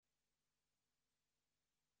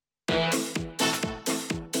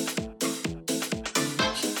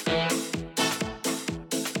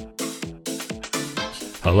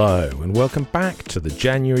Hello and welcome back to the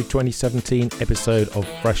January 2017 episode of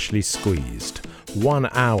Freshly Squeezed. 1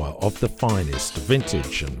 hour of the finest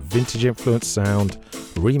vintage and vintage influenced sound,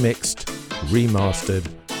 remixed, remastered,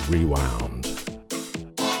 rewound.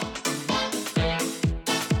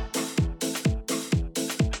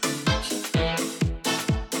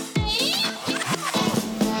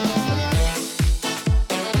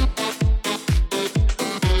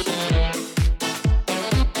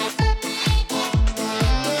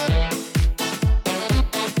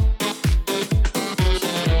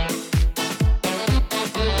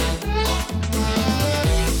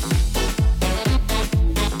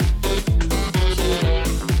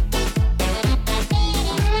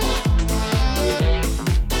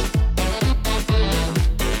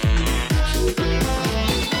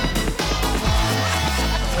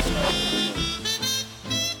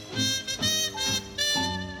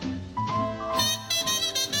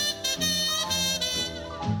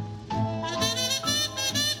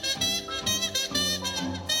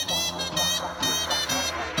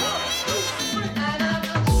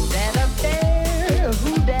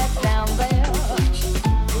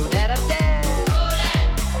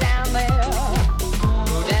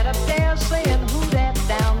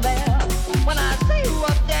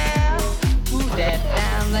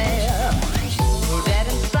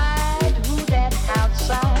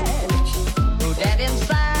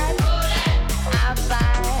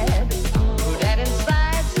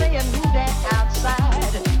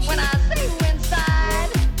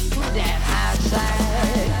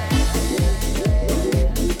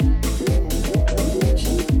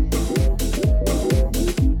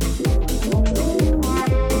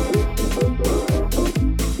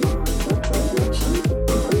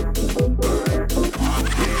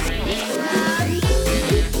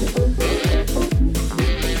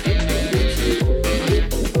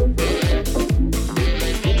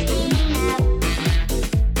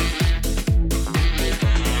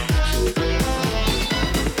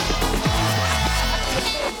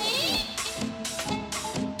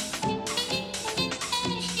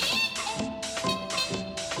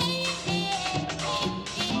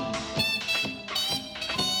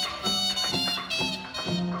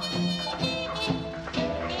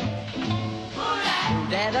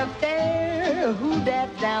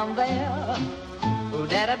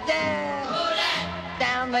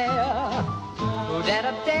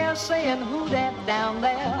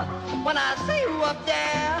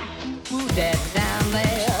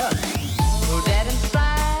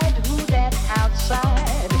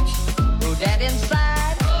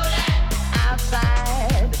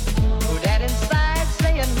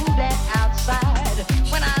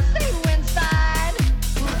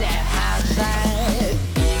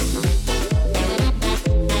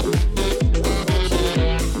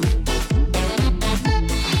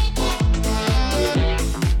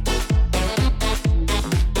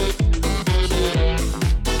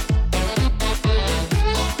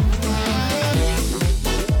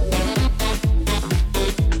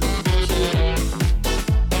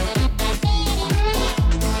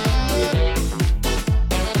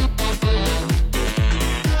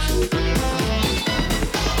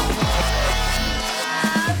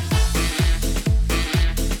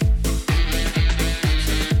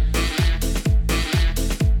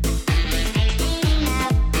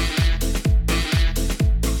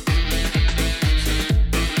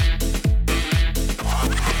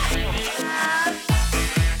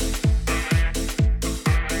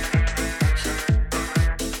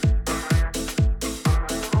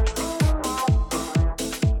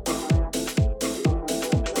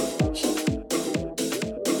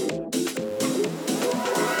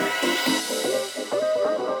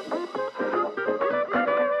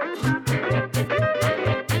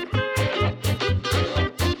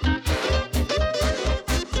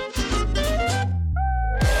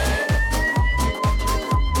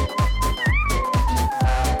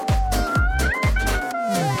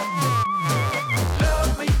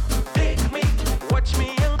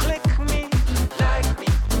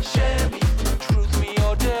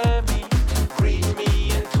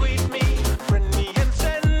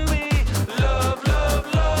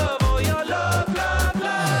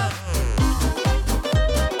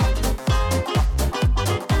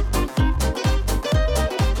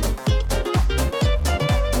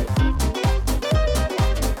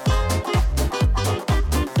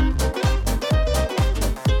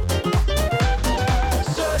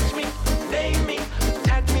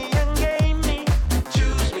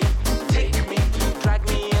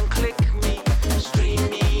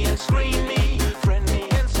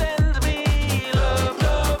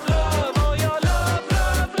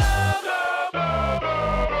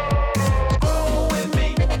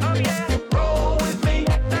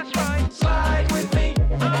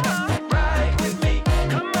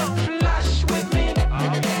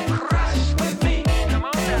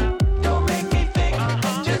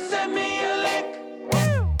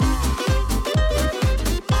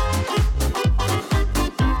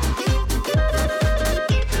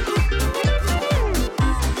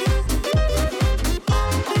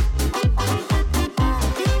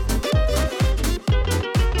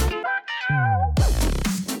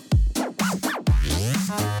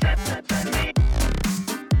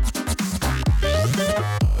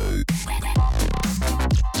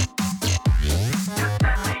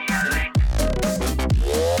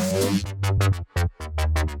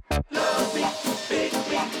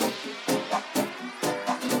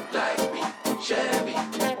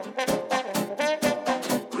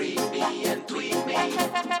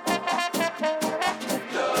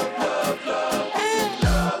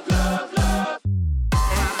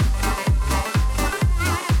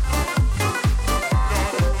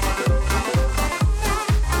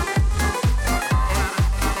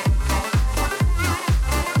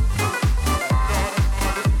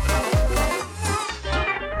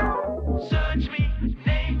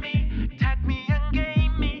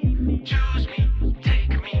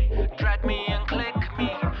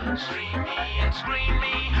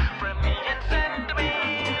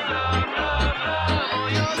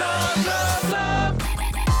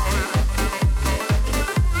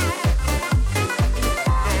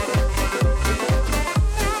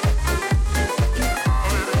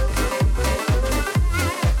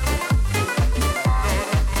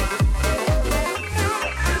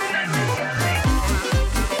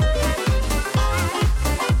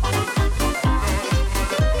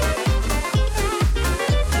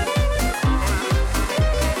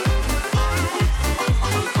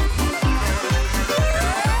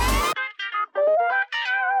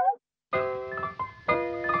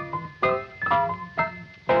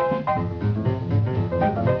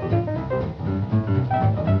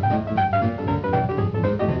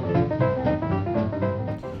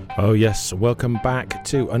 Oh yes, welcome back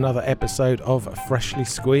to another episode of Freshly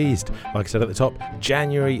Squeezed. Like I said at the top,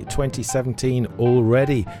 January 2017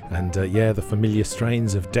 already, and the familiar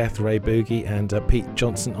strains of Death Ray Boogie and Pete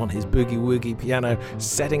Johnson on his boogie woogie piano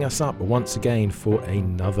setting us up once again for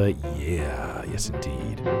another year. Yes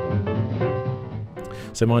indeed.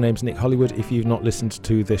 So my name's Nick Hollywood. If you've not listened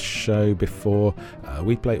to this show before,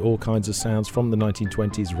 we play all kinds of sounds from the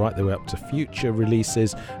 1920s right the way up to future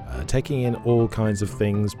releases, taking in all kinds of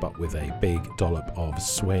things but with a big dollop of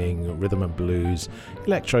swing, rhythm and blues,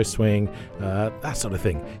 electro swing, that sort of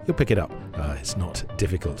thing. You'll pick it up. It's not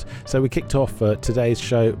difficult. So we kicked off today's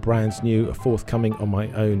show brand new, forthcoming on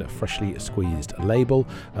my own Freshly Squeezed label.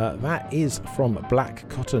 That is from Black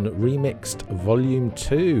Cotton Remixed Volume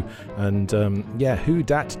 2, and Who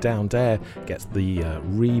Dat Down There gets the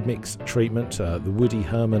remix treatment, the Woody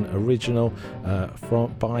Herman original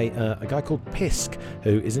by a guy called Pisk,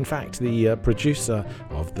 who is in fact the producer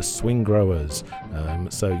of the Swing Growers.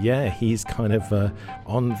 He's kind of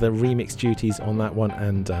on the remix duties on that one,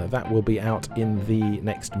 and that will be out in the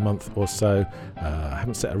next month or so. I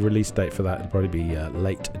haven't set a release date for that. It'll probably be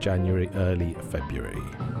late January, early February.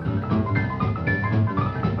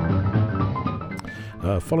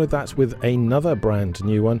 Followed that with another brand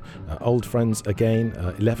new one, old friends again,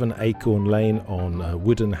 11 Acorn Lane on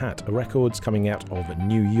Wooden Hat Records, coming out of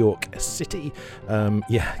New York City.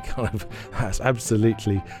 That's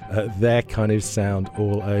absolutely their kind of sound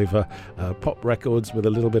all over. Pop records with a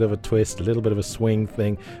little bit of a twist, a little bit of a swing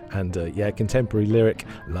thing, and contemporary lyric,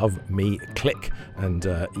 love me click. And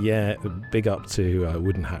big up to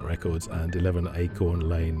Wooden Hat Records and 11 Acorn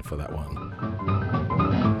Lane for that one.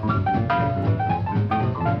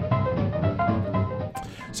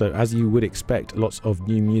 So as you would expect, lots of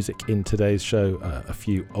new music in today's show, a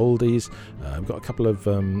few oldies. We've got a couple of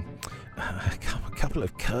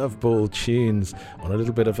curveball tunes on a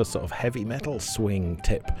little bit of a sort of heavy metal swing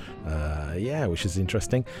tip, which is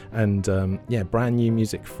interesting. And brand new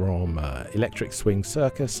music from Electric Swing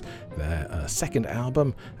Circus, their second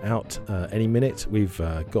album out any minute. We've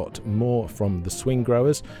got more from the Swing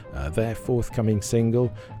Growers, their forthcoming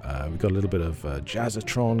single. We've got a little bit of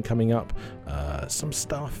Jazzatron coming up, some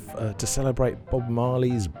stuff to celebrate Bob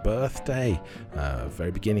Marley's birthday,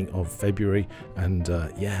 very beginning of February, and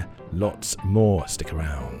lots more. Stick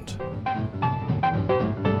around.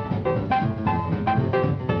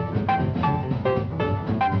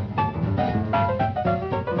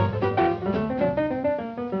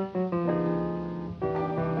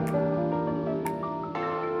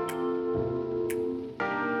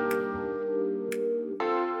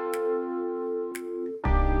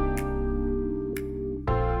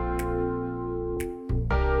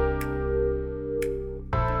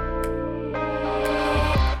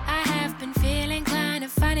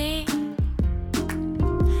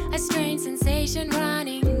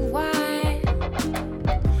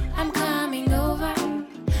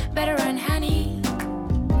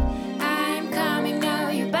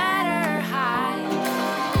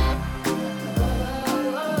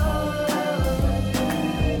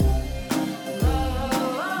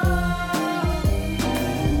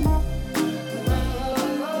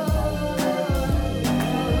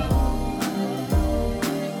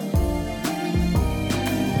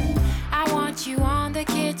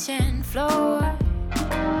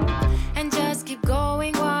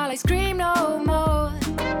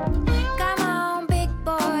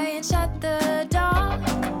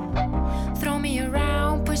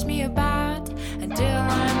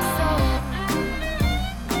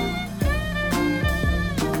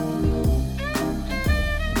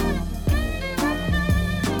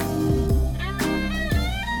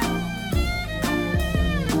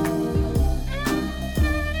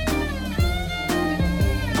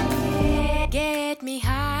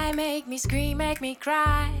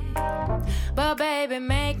 Cry, but baby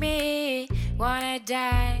make me wanna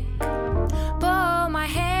die. Pull my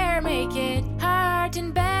hair, make it hurt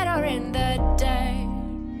and better in the dirt.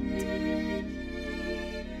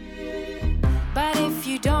 But if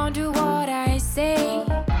you don't do what I say,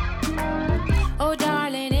 oh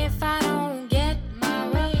darling, if I don't get my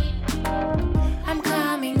way, I'm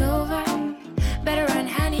coming over, better run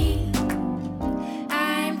honey,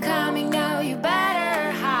 I'm coming now, you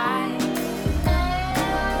better hide.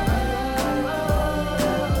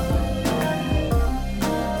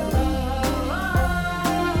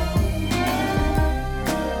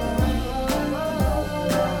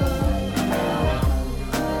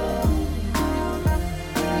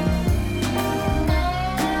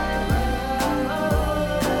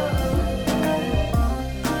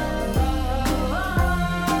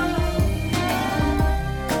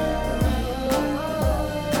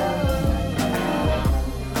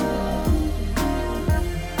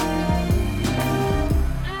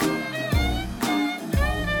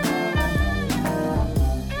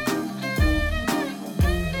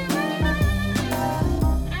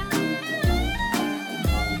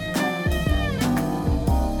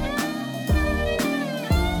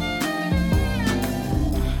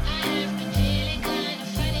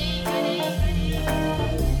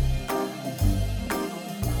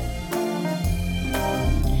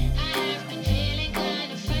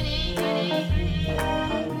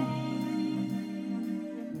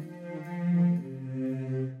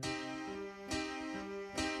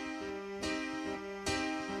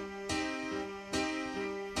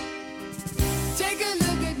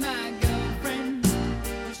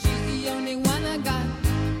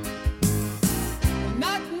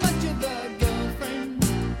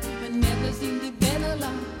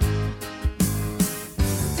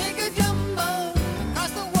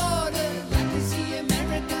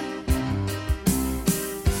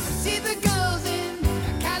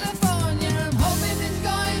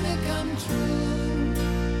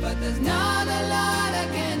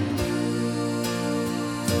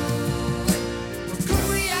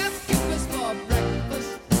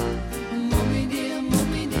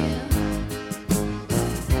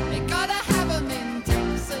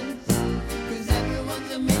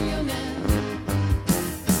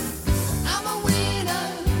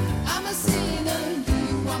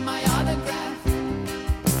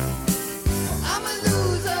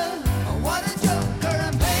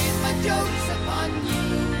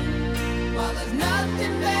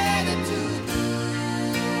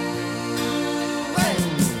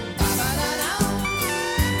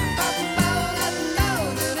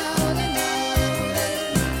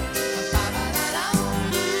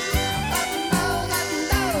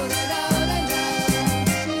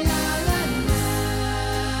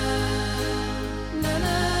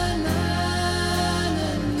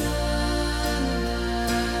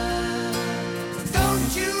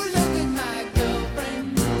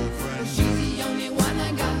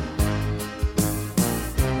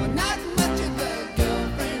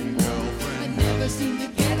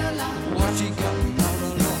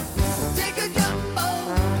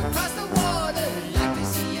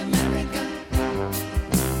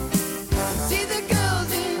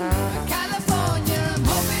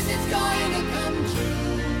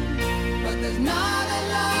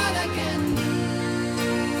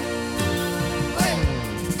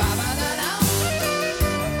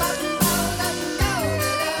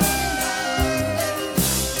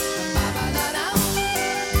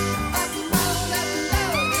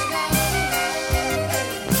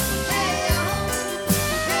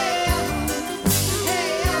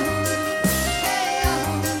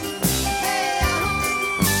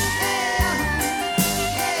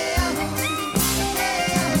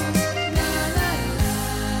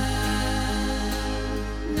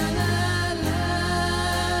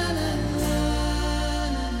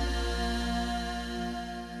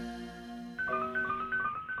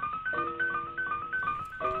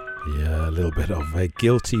 little bit of a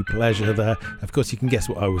guilty pleasure there. Of course, you can guess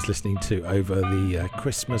what I was listening to over the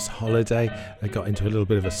Christmas holiday. I got into a little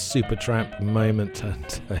bit of a Supertramp moment,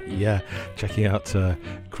 and checking out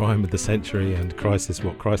Crime of the Century and Crisis,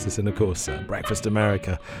 and of course Breakfast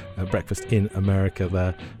in America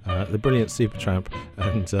there. The brilliant Supertramp,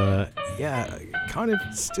 and kind of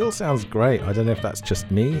still sounds great. I don't know if that's just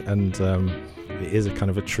me, and it is a kind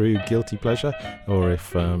of a true guilty pleasure, or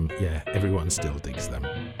if everyone still digs them.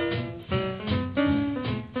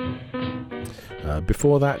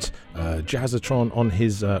 Before that, Jazzatron on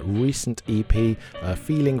his recent EP,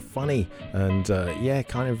 Feeling Funny, and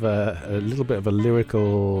kind of a little bit of a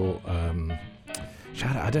lyrical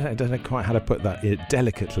I don't know quite how to put that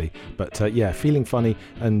delicately, but Feeling Funny,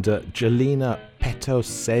 and Jelena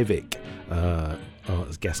Petosevic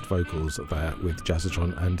as guest vocals there with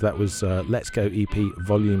Jazzatron, and that was Let's Go EP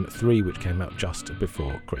Volume 3, which came out just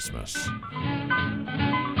before Christmas.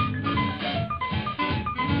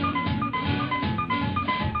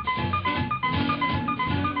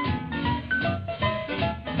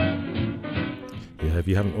 If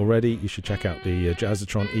you haven't already, you should check out the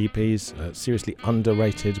Jazzatron EPs. Seriously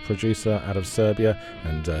underrated producer out of Serbia,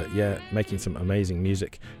 and making some amazing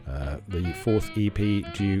music. The fourth EP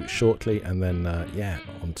due shortly, and then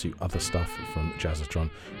on to other stuff from Jazzatron,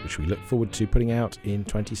 which we look forward to putting out in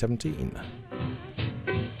 2017.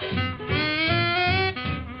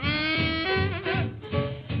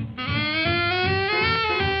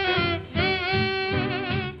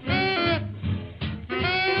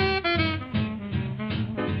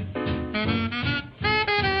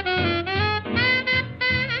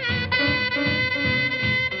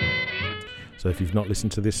 So if you've not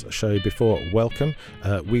listened to this show before, welcome.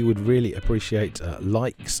 We would really appreciate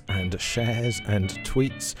likes and shares and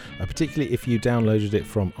tweets, particularly if you downloaded it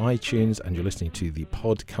from iTunes and you're listening to the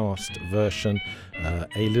podcast version.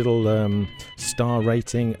 A little star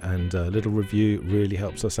rating and a little review really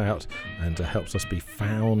helps us out and helps us be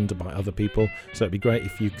found by other people. So it'd be great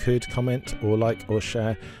if you could comment or like or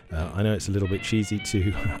share. I know it's a little bit cheesy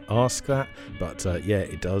to ask that, but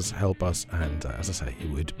it does help us, and as I say, it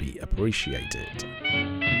would be appreciated.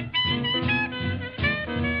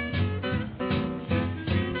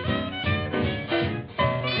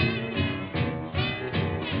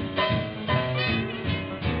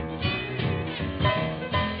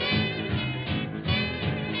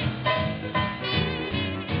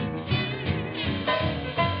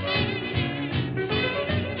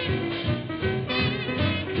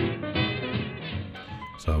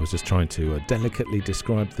 So I was just trying to delicately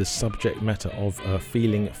describe the subject matter of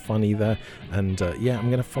Feeling Funny there, and I'm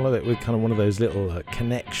going to follow it with kind of one of those little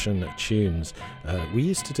connection tunes. We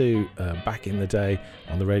used to do back in the day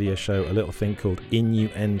on the radio show a little thing called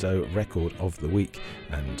Innuendo Record of the Week,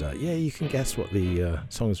 and you can guess what the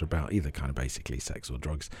songs are about, either kind of basically sex or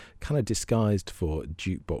drugs, kind of disguised for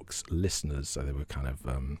jukebox listeners, so they were kind of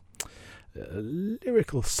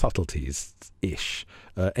lyrical subtleties-ish.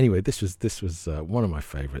 Anyway, this was one of my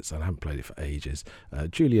favourites, and I haven't played it for ages.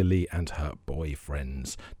 Julia Lee and her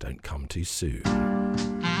boyfriends, Don't Come Too Soon.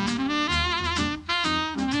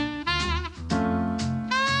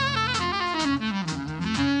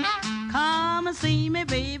 Come and see me,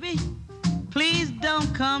 baby. Please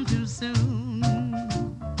don't come too soon.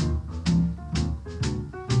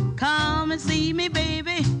 Come and see me,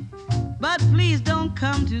 baby, but please don't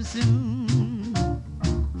come too soon.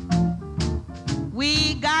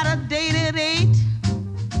 We got a date at 8,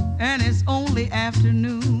 and it's only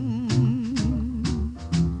afternoon.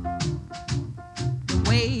 The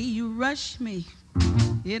way you rush me,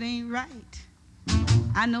 it ain't right.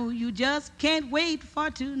 I know you just can't wait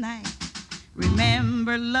for tonight.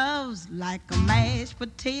 Remember, love's like a mashed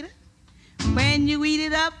potato. When you eat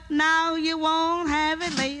it up, now you won't have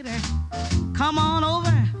it later. Come on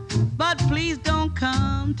over, but please don't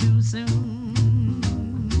come too soon.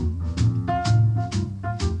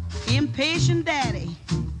 Impatient daddy,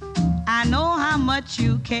 I know how much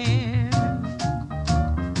you care.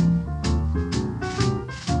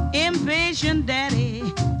 Impatient daddy,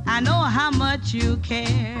 I know how much you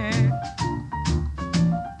care.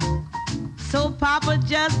 So Papa,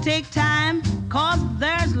 just take time, 'cause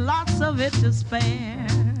there's lots of it to spare.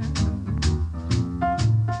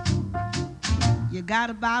 You got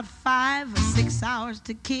about 5 or 6 hours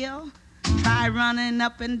to kill. Try running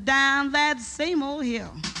up and down that same old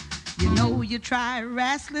hill. You know you try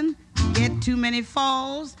wrestling, get too many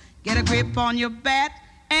falls. Get a grip on your bat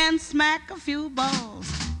and smack a few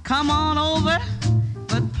balls. Come on over,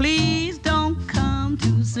 but please don't come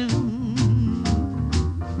too soon.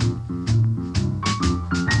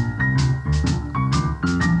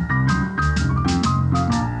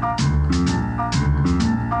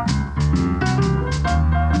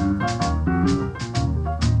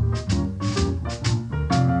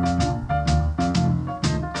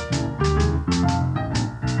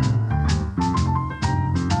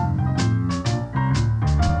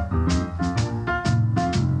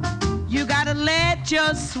 let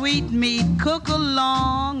your sweet meat cook a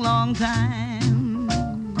long, long time.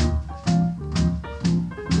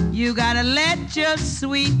 You gotta let your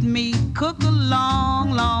sweet meat cook a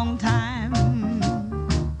long, long time.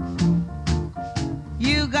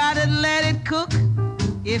 You gotta let it cook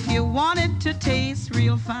if you want it to taste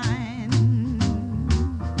real fine.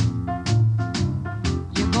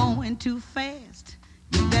 You're going too fast.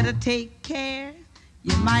 You better take care.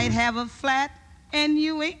 You might have a flat and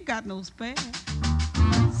you ain't got no spare.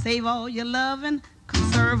 Save all your loving,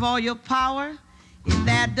 conserve all your power. If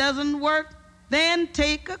that doesn't work, then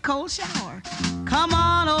take a cold shower. Come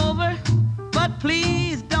on over, but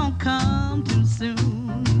please don't come too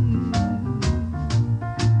soon.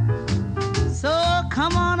 So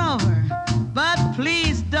come on over, but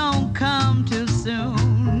please don't come too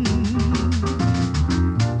soon.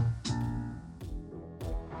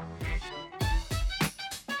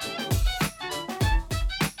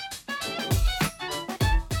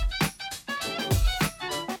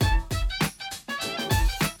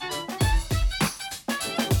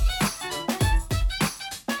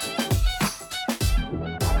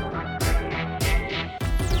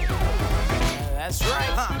 That's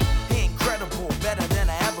right, huh? Incredible, better than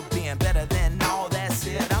I ever been, better than all that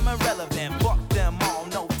shit. I'm irrelevant, fuck them all,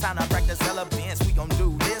 no time to practice elements. We gon'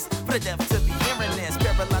 do this for the deaf to be hearing this,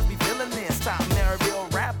 paralyzed be feeling this. Time they're a real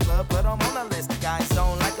rapper, but I'm on the list. Guys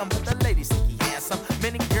don't like them, but the ladies think he handsome.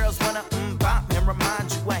 Many girls wanna bop and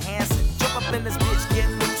remind you of Hanson. Jump up in this bitch, get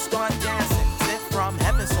loose, start dancing. Sent from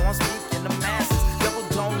heaven, so I'm speaking to masses. Devil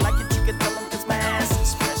don't like it, you can tell them it's my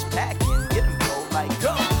ass. Fresh packing, get them go like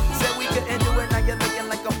go. Said we couldn't do it, now you're looking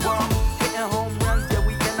like a bum. Hitting home runs, yeah,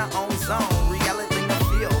 we in our own zone. Reality in the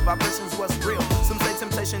field, vibrations what's real. Some say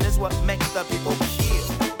temptation is what makes the people kill.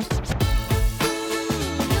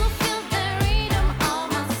 You feel the rhythm of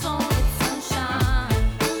my soul, it's sunshine.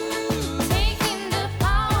 Taking the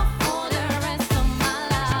power for the rest of my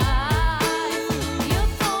life. You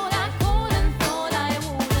thought I couldn't, thought I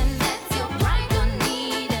wouldn't. That's your pride, don't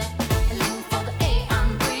need it. Looking for the air I'm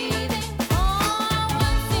breathing. For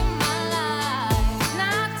once in my life,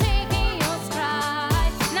 not taking your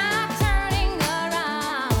stride, not turning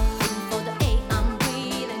around. Looking for the air I'm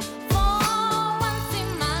breathing. For once in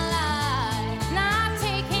my life, not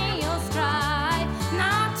taking your stride,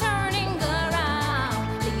 not turning around.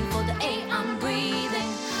 Looking for the air I'm breathing.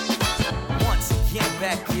 Once again,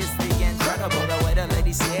 back is the incredible. The way the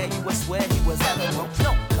lady said you would swear he was edible.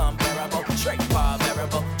 No comparable, straight bar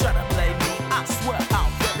variable. Try to play me, I swear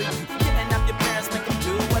I'll bury you. Getting up your parents, make them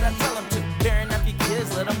do what I tell them to. Pairing up your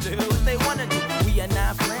kids, let them do what they wanna do. We are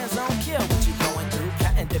not friends, don't care what you going through.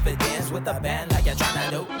 Counting dividends with a band like you're trying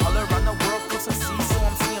to do. All around the world, close and see, so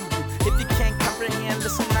I'm seeing blue. If you can't comprehend,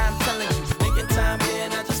 listen, I'm telling you. Making time here,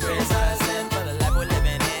 not just criticizing. For the life we're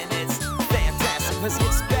living in, it's fantastic. Cause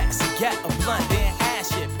it's best. Get a blunt, then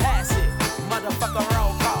ash it, pass it. Motherfucker,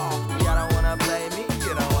 roll call. Y'all don't wanna play me,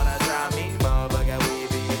 you don't wanna try me. Motherfucker, we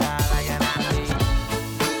be high like an athlete.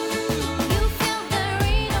 You feel the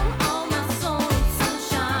rhythm of my soul, it's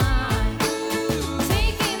sunshine.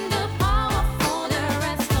 Taking the power for the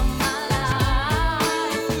rest of my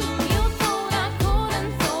life. You thought I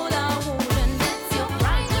couldn't, thought I wouldn't. That's your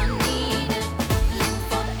pride, don't need it. Looking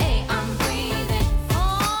for the air I'm breathing.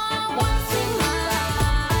 For once in my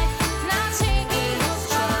life, not taking your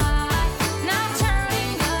stride, not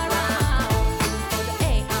turning around. Looking for the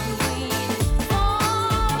air I'm breathing. For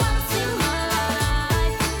once in my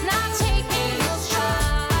life, not taking your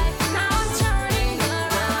stride, not turning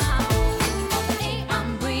around. Looking for the air I'm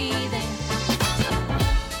breathing.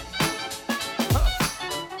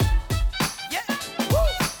 Yeah, woo!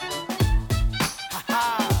 Ha ha!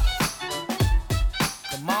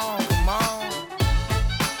 Come on, come on.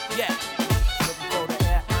 Yeah, looking for the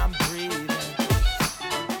air I'm breathing.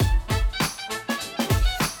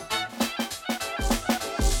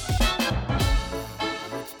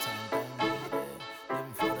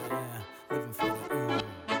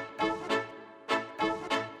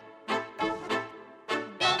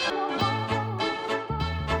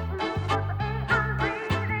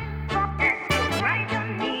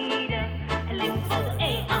 Living for the air, living for the ooh. Looking for the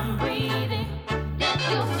air I'm breathing. That's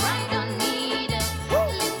your pride, don't need it.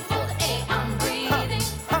 Looking for the air I'm breathing.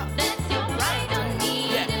 That's your pride, don't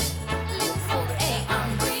need it. Looking for the air I'm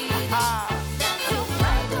breathing. That's your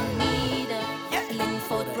pride, don't need it. Looking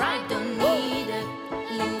for the pride, don't need it.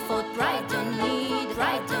 Looking for the pride, don't need it.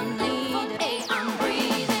 Pride, don't need it. Air I'm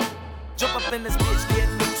breathing. Jump up in this bitch, get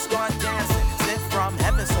loose, start dancing. Sent from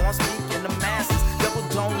heaven, so I'm speaking to masses. Devil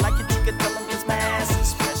don't like it, you can tell them it's my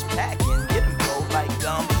asses. Fresh packing, get them cold like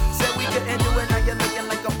gum. Said we couldn't do it, now you're looking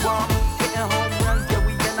like a bum. Hitting home runs, yeah,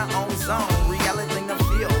 we in our own zone. Reality in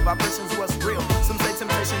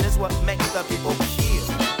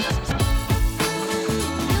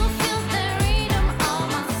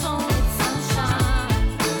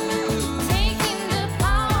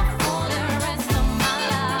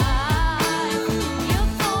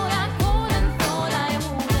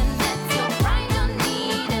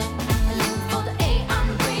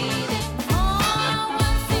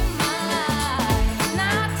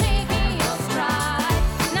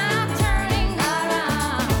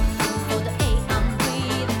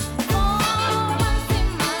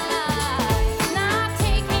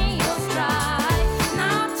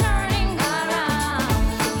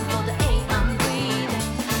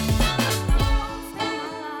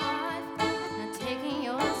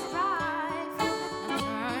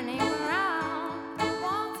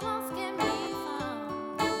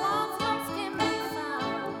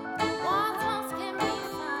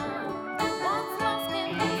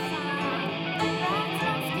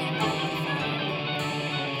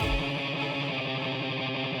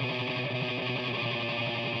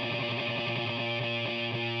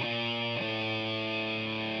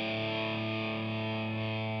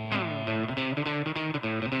If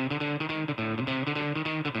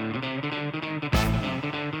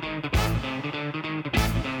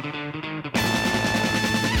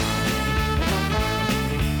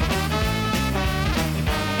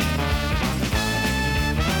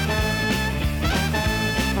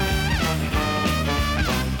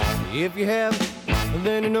you have,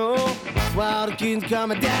 then you know while the kids call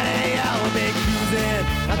me daddy, I've been cruising,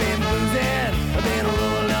 I've been boozing, I've been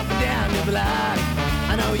rolling up and down the block.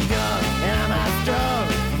 I know you're young and I'm high strung.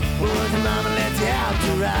 Would your mama let you out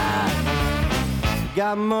to ride?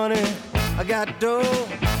 Got money, I got dough.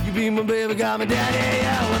 You be my baby, got my daddy.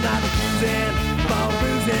 I'm not cruising, I'm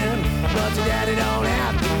bruising, but your daddy don't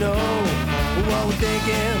have to know what we're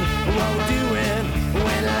thinking, what we're doing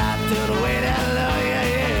when life took away that love, yeah,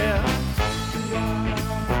 yeah.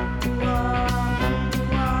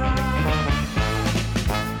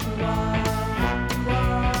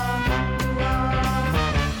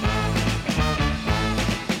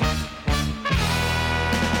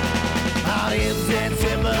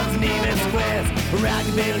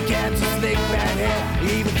 Rockabilly cats with slick back hair,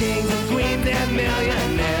 evil kings and queens and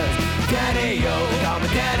millionaires. Daddy-o, call me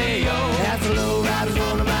daddy-o. That's the low riders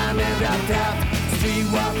rolling by and drop tops. Street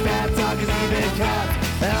walk, fat talkers, even cops.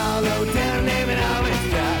 All low down, naming always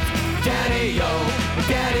drops. Daddy-o,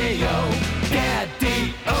 daddy-o,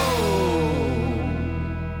 daddy-o,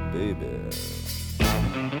 baby.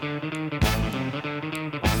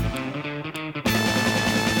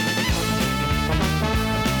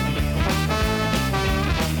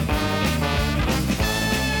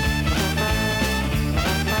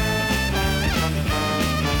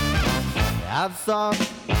 I thought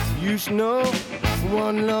you should know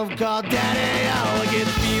one love called daddy. Oh, I get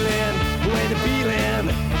the feeling, when the feeling,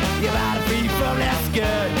 your body free from that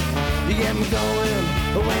skirt. You get me going,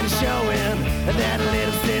 when it's showing, that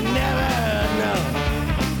little shit never know.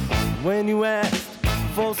 When you asked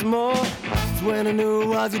for some more, it's when I knew it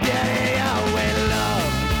was your daddy. Oh, when love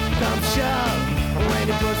comes shove, when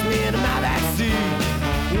you push me into my backseat,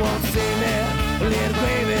 you won't see me, a little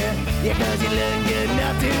gravy, yeah, 'cause you're looking good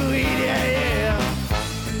enough to eat, yeah, yeah.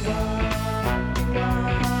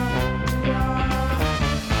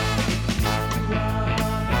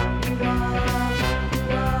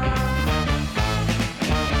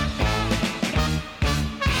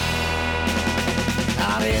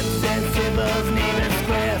 All insensibles, naming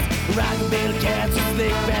squares, rockabilly cats with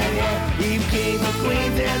slick back hair, evil kings and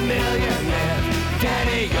queens and millionaires.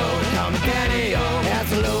 Daddy-o, call me daddy-o. That's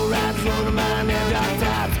the low riders rolling by and drop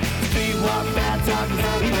tops. Street walk, bad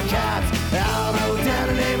talkers, even cops. All road down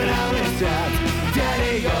the name and always drops.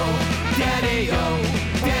 Daddy-o, daddy-o,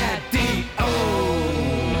 daddy-o.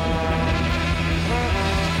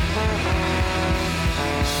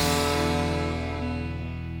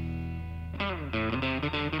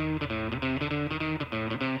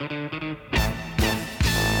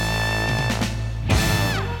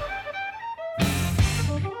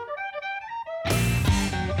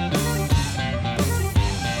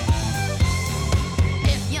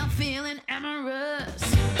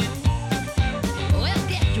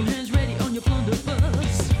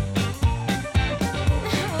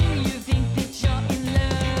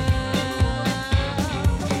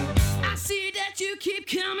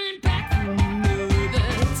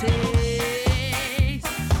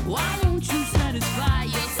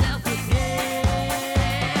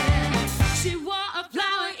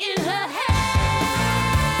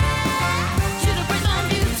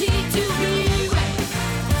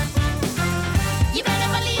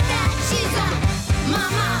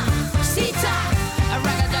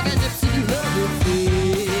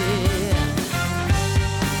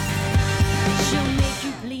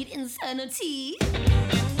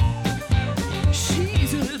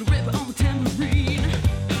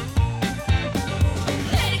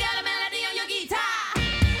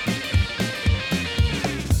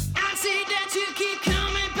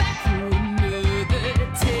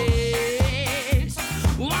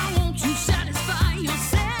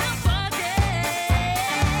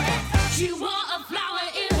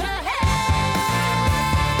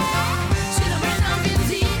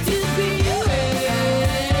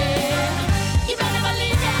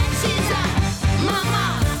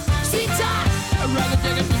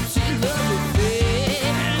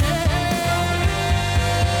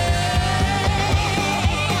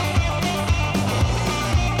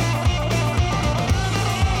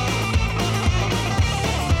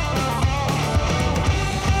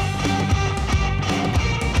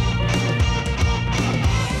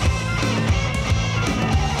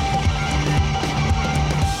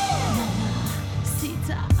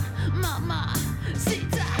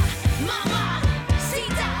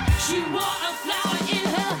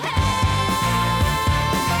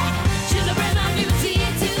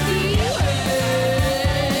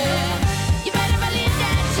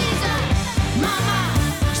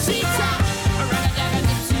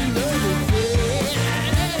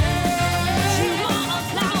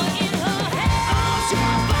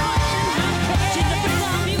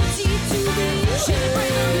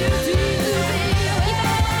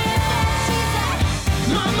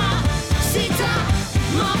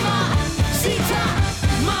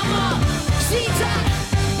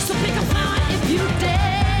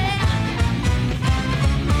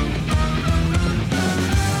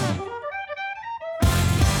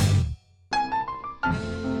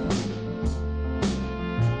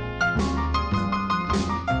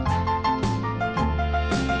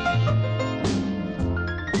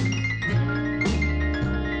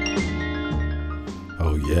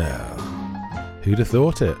 Yeah. Who'd have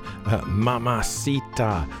thought it?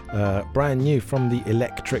 Mamacita, brand new from the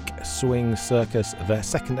Electric Swing Circus, their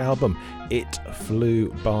second album, It Flew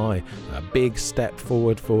By. A big step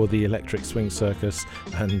forward for the Electric Swing Circus,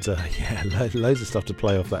 and loads of stuff to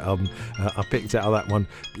play off that album. I picked out of that one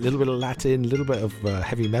a little bit of Latin, a little bit of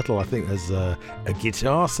heavy metal. I think there's a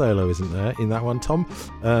guitar solo, isn't there, in that one, Tom?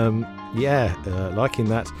 Liking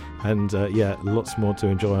that, and lots more to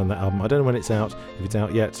enjoy on that album. I don't know when it's out, if it's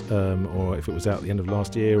out yet, or if it was out at the end of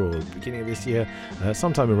last year or beginning of this year,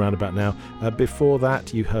 sometime around about now. Before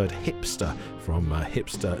that, you heard Hipster from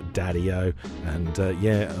Hipster Daddy-O, and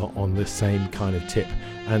on the same kind of tip.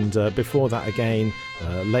 And before that again,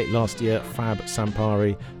 late last year, Fab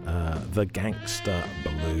Sampari, The Gangsta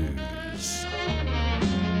Blues.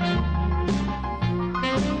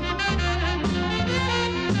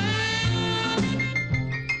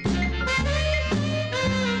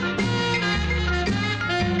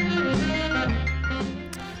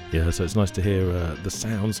 Yeah, so it's nice to hear the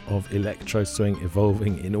sounds of electro swing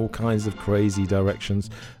evolving in all kinds of crazy directions.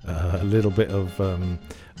 A little bit of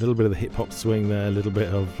the hip hop swing there, a little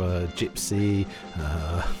bit of gypsy,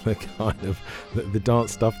 the kind of the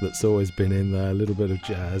dance stuff that's always been in there, a little bit of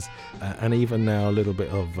jazz, and even now a little bit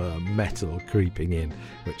of metal creeping in,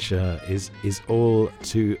 which is all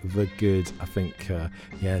to the good. I think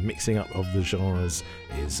mixing up of the genres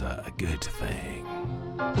is a good thing.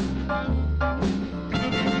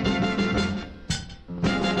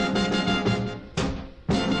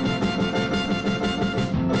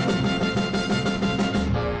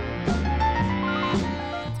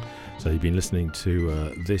 So you've been listening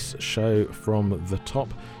to this show from the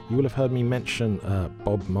top. You will have heard me mention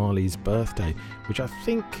Bob Marley's birthday, which I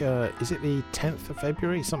think, is it the 10th of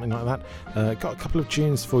February? Something like that. Got a couple of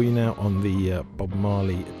tunes for you now on the Bob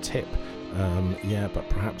Marley tip. But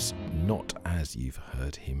perhaps not as you've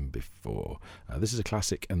heard him before. This is a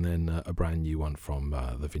classic, and then a brand new one from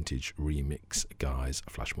the Vintage Remix guys,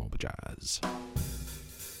 Flash Mob Jazz.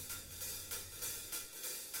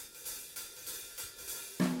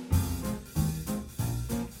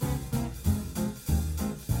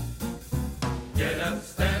 Get up,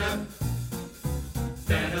 stand up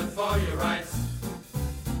for your rights.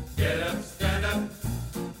 Get up, stand up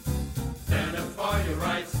for your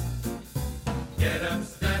rights. Get up,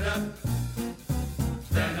 stand up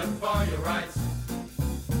for your rights.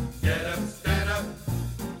 Get up, stand up,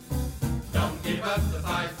 don't give up the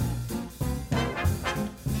fight.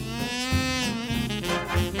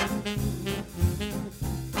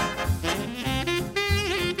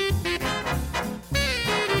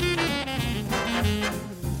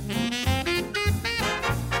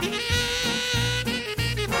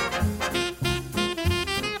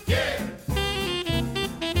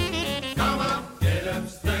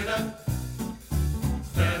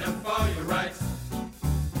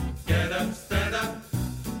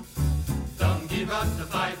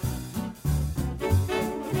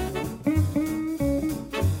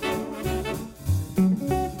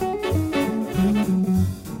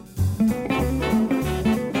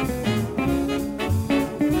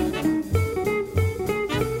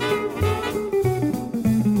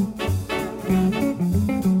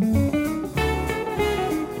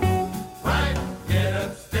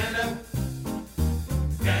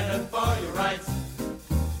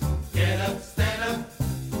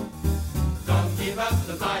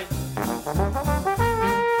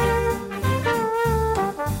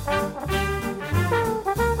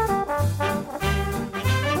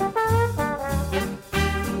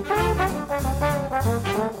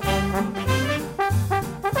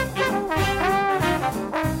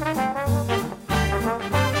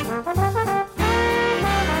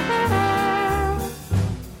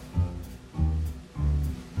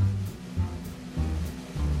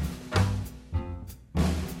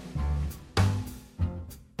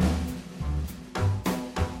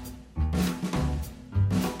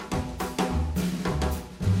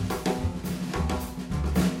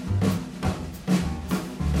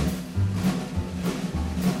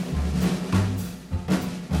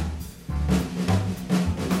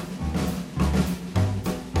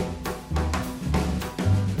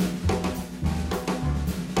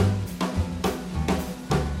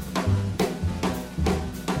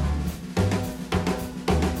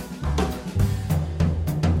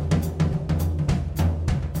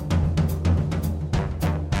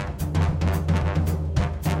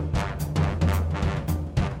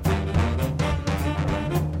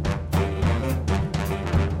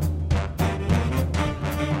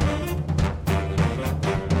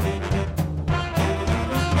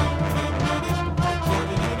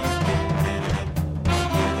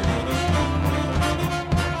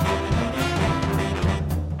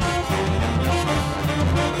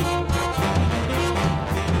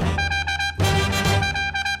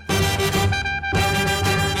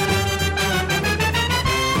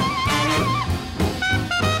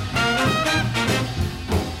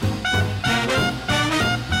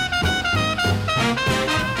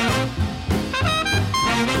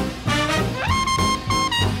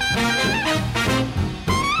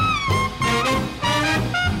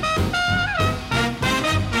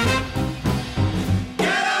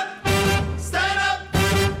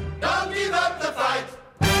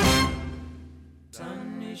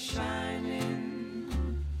 shining.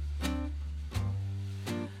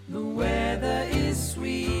 The weather is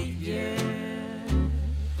sweet, yeah.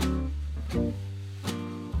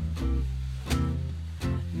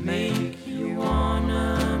 Make you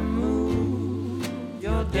wanna move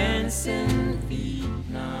your dancing feet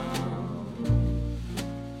now.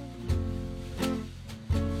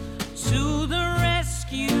 To the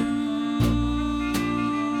rescue.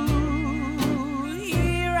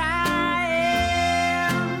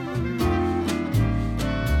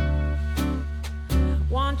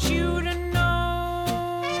 You to know,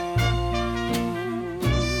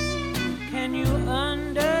 can you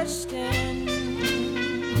understand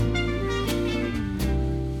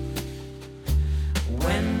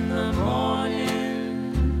when the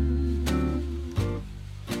morning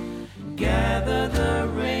gather the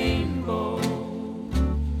rainbow?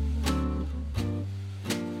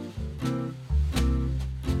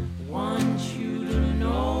 Want you to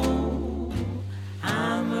know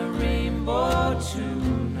I'm a rainbow too.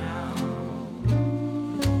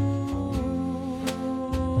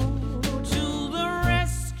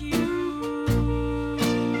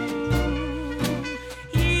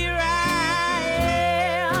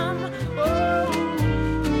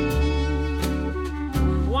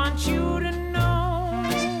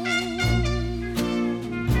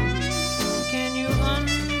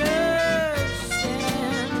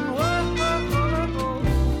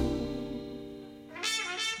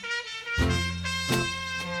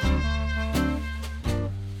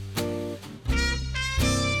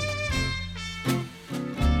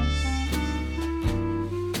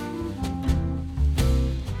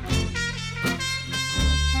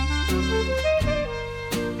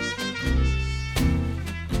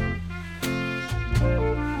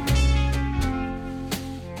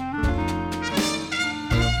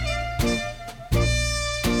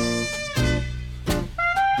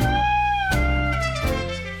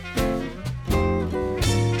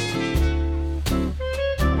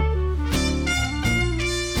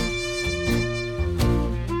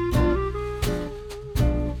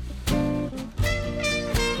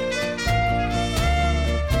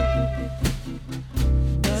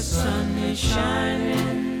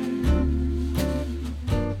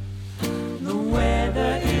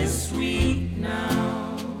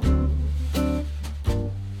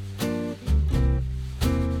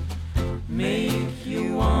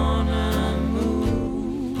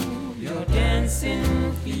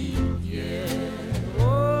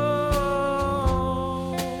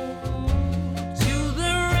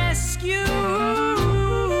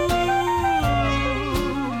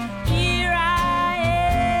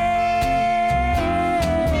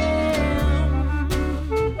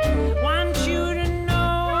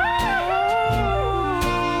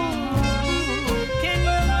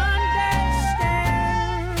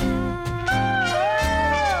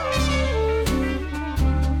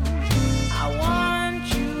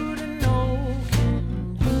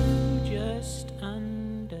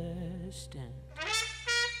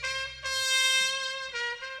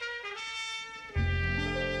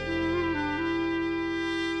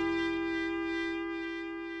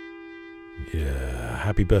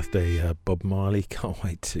 Happy birthday, Bob Marley. Can't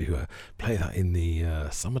wait to play that in the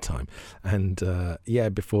summertime. And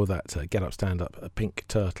before that, Get Up, Stand Up, a Pink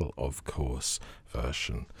Turtle, of course,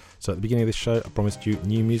 version. So at the beginning of this show, I promised you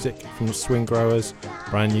new music from Swing Growers,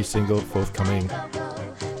 brand new single forthcoming,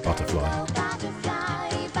 Butterfly.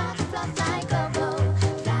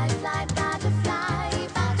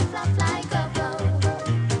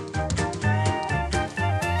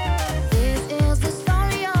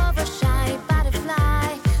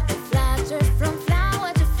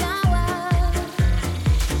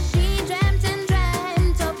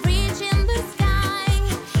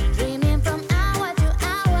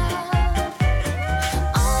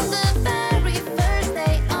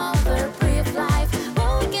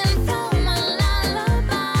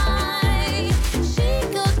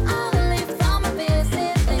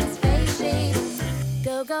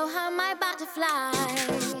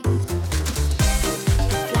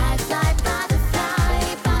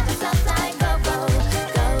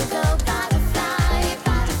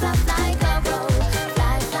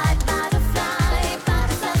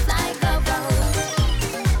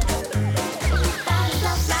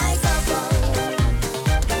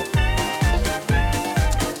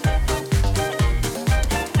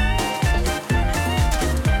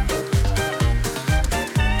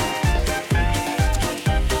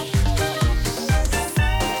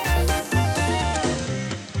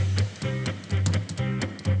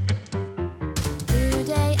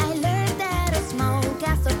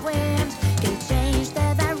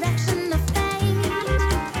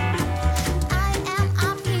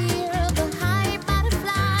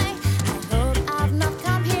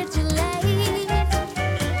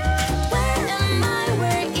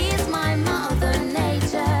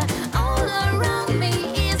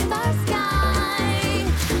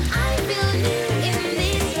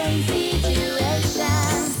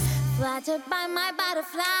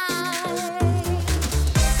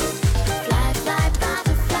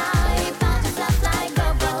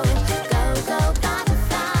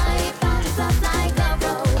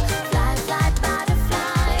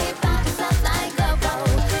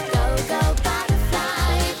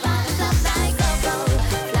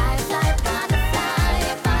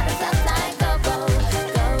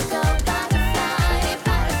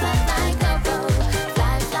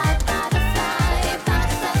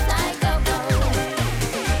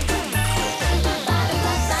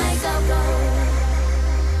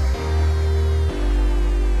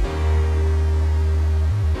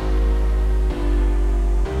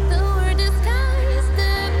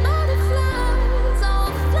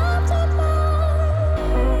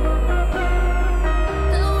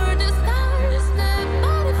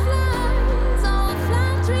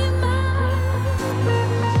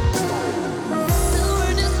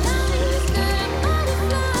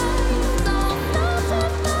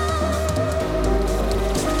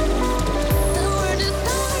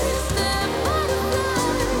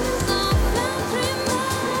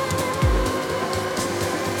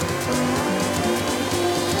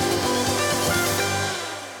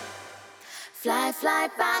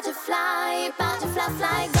 butterfly, butterfly,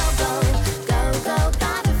 fly, go, go, go, go,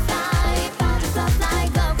 butterfly, butterfly, fly,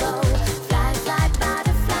 go, go, fly, fly,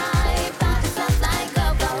 butterfly, butterfly, fly, go,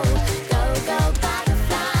 go, go, go,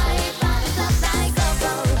 butterfly, butterfly, fly, go,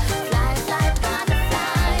 go, fly, fly,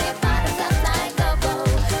 butterfly, butterfly, fly, go, go,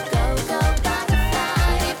 go, go,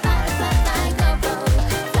 butterfly, butterfly, fly, go, go,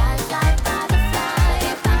 fly, fly, butterfly,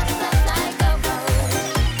 butterfly, fly, go, go,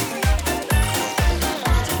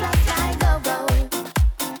 butterfly, fly, go, go.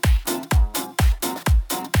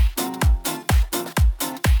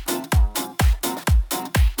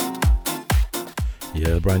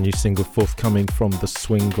 Yeah, the brand new single forthcoming from the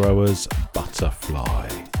Swing Growers, Butterfly.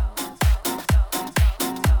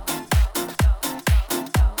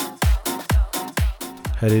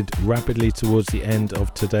 Headed rapidly towards the end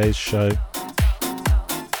of today's show.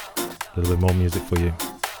 A little bit more music for you.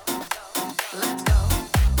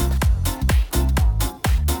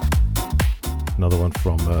 Another one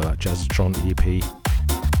from that Jazzatron EP.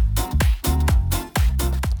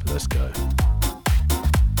 Let's go.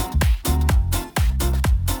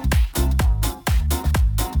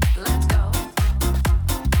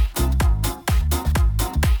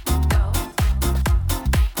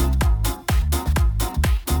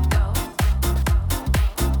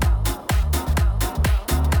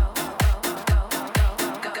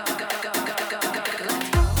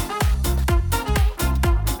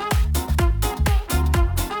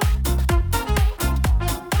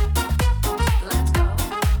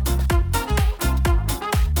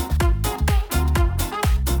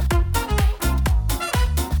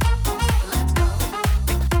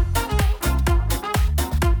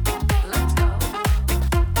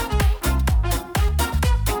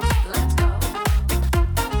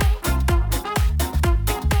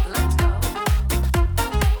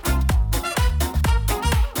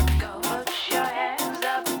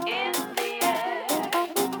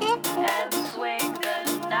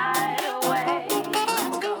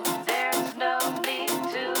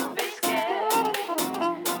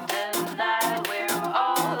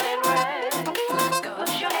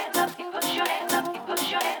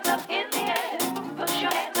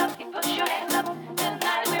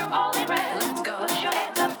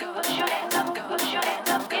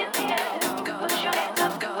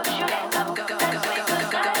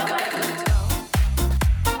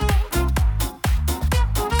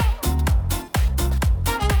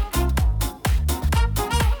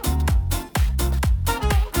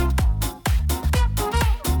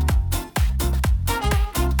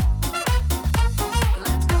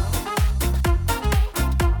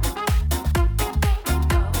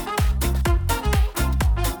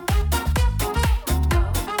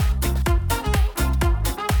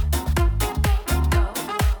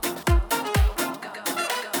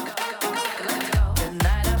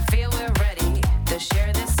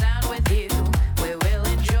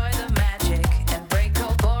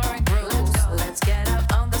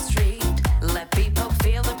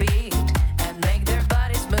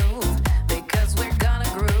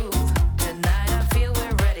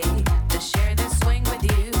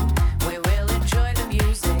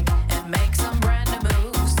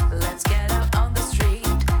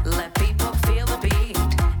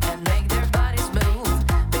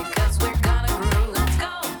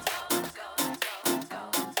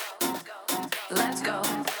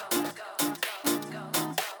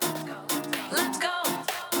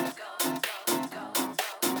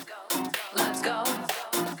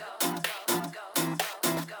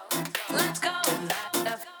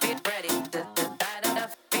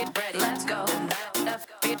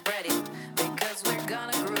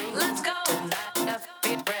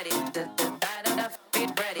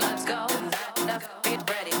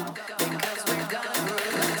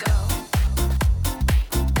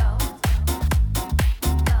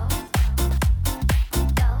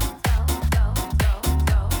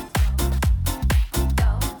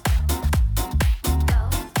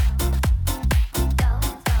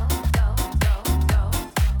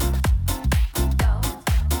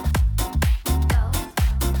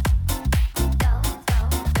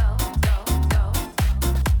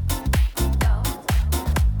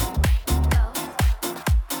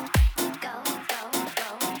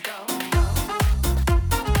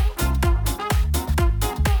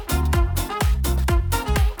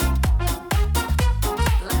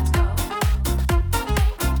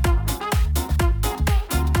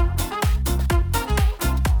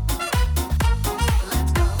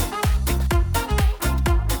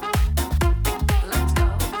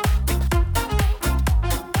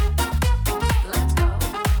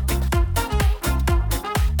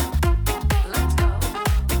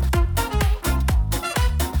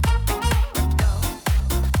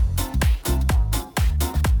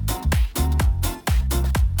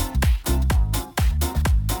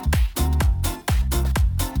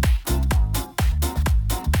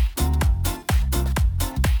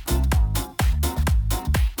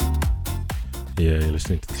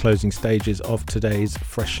 listening to the closing stages of today's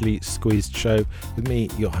Freshly Squeezed show with me,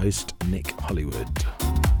 your host, Nick Hollywood.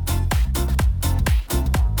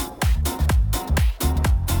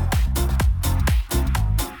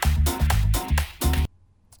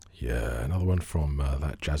 Yeah, another one from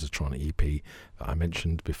that Jazzatron EP that I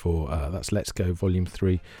mentioned before. That's Let's Go Volume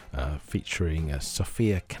 3, featuring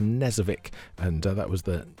Sofia Knezovic, and that was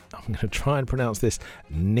the, I'm going to try and pronounce this,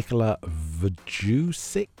 Nikola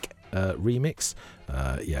Vujicic remix.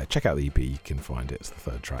 Yeah, check out the EP, you can find it. It's the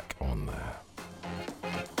third track on there.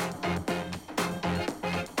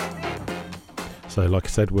 So like I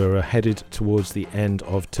said, we're headed towards the end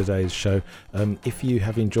of today's show. If you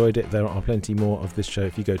have enjoyed it, there are plenty more of this show.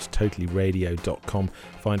 If you go to totallyradio.com,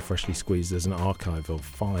 find Freshly Squeezed, there's an archive of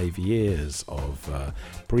 5 years of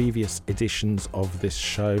previous editions of this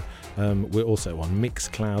show. We're also on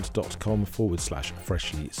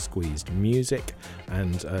mixcloud.com/freshly squeezed music.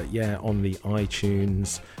 And yeah, on the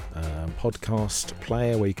iTunes podcast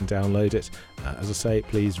player where you can download it. As I say,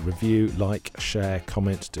 please review, like, share,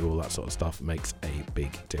 comment, do all that sort of stuff. It makes a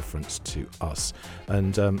big difference to us.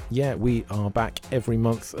 And yeah, we are back every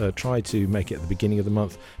month. Try to make it at the beginning of the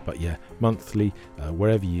month, but yeah, monthly,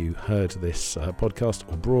 wherever you heard this podcast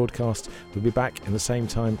or broadcast. We'll be back in the same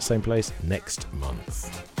time, same place next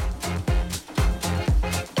month.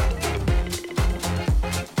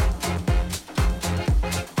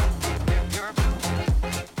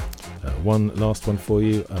 One last one for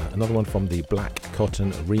you, another one from the Black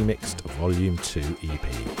Cotton Remixed Volume 2 EP.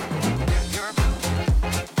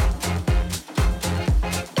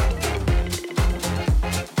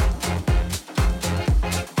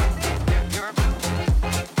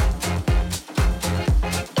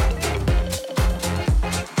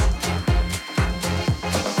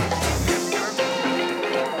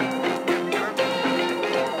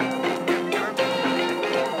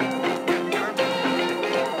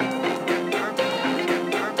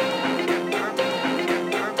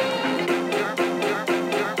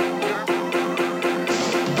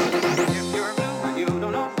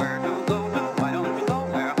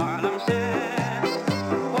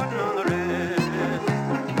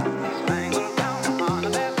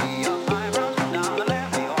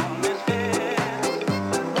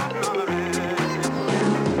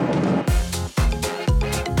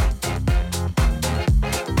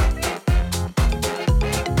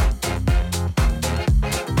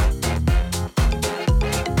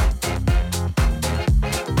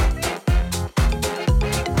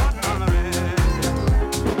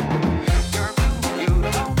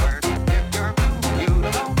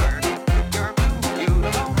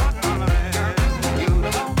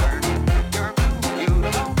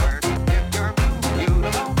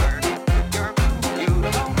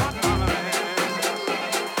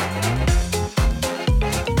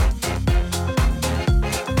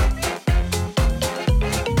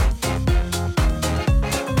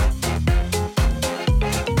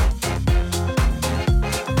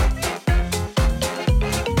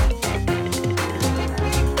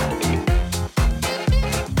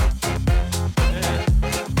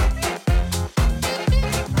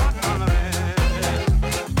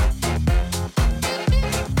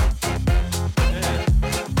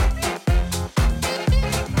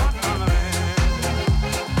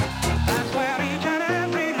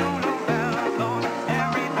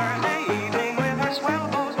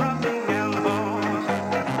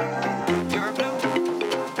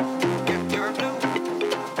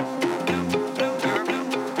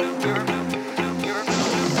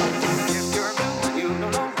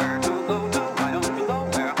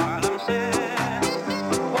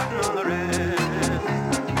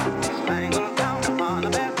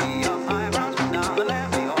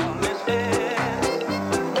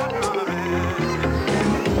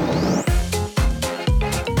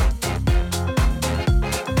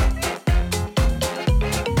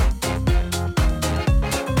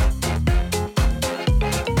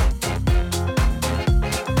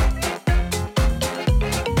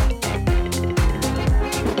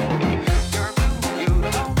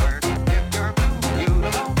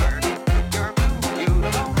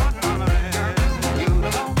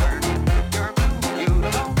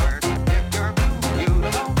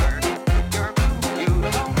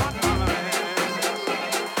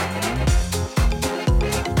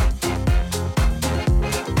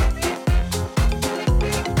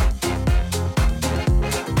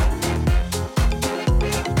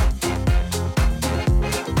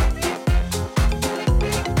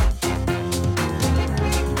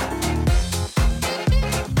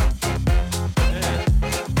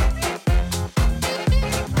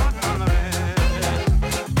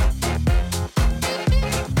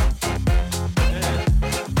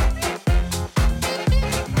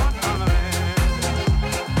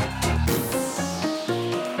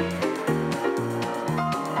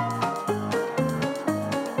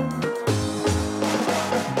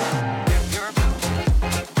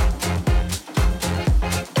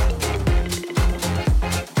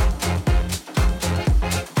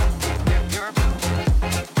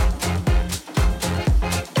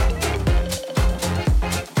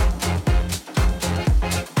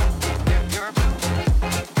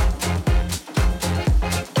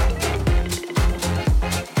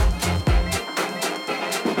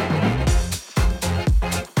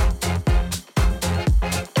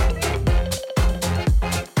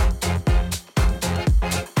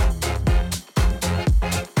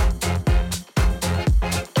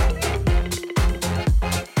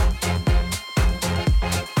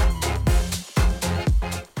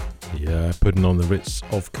 Puddin' on the Ritz,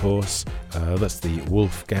 of course. That's the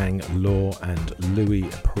Wolfgang Law and Louis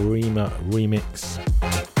Prima remix.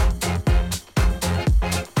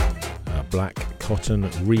 Black Cotton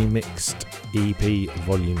Remixed EP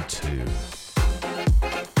Volume 2.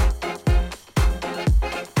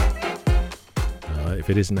 If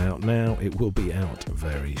it isn't out now, it will be out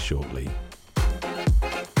very shortly.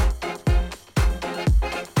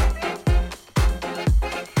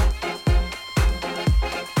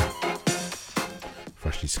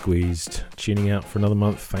 Freshly Squeezed, tuning out for another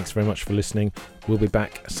month. Thanks very much for listening. We'll be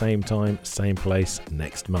back same time, same place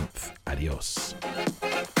next month. Adios.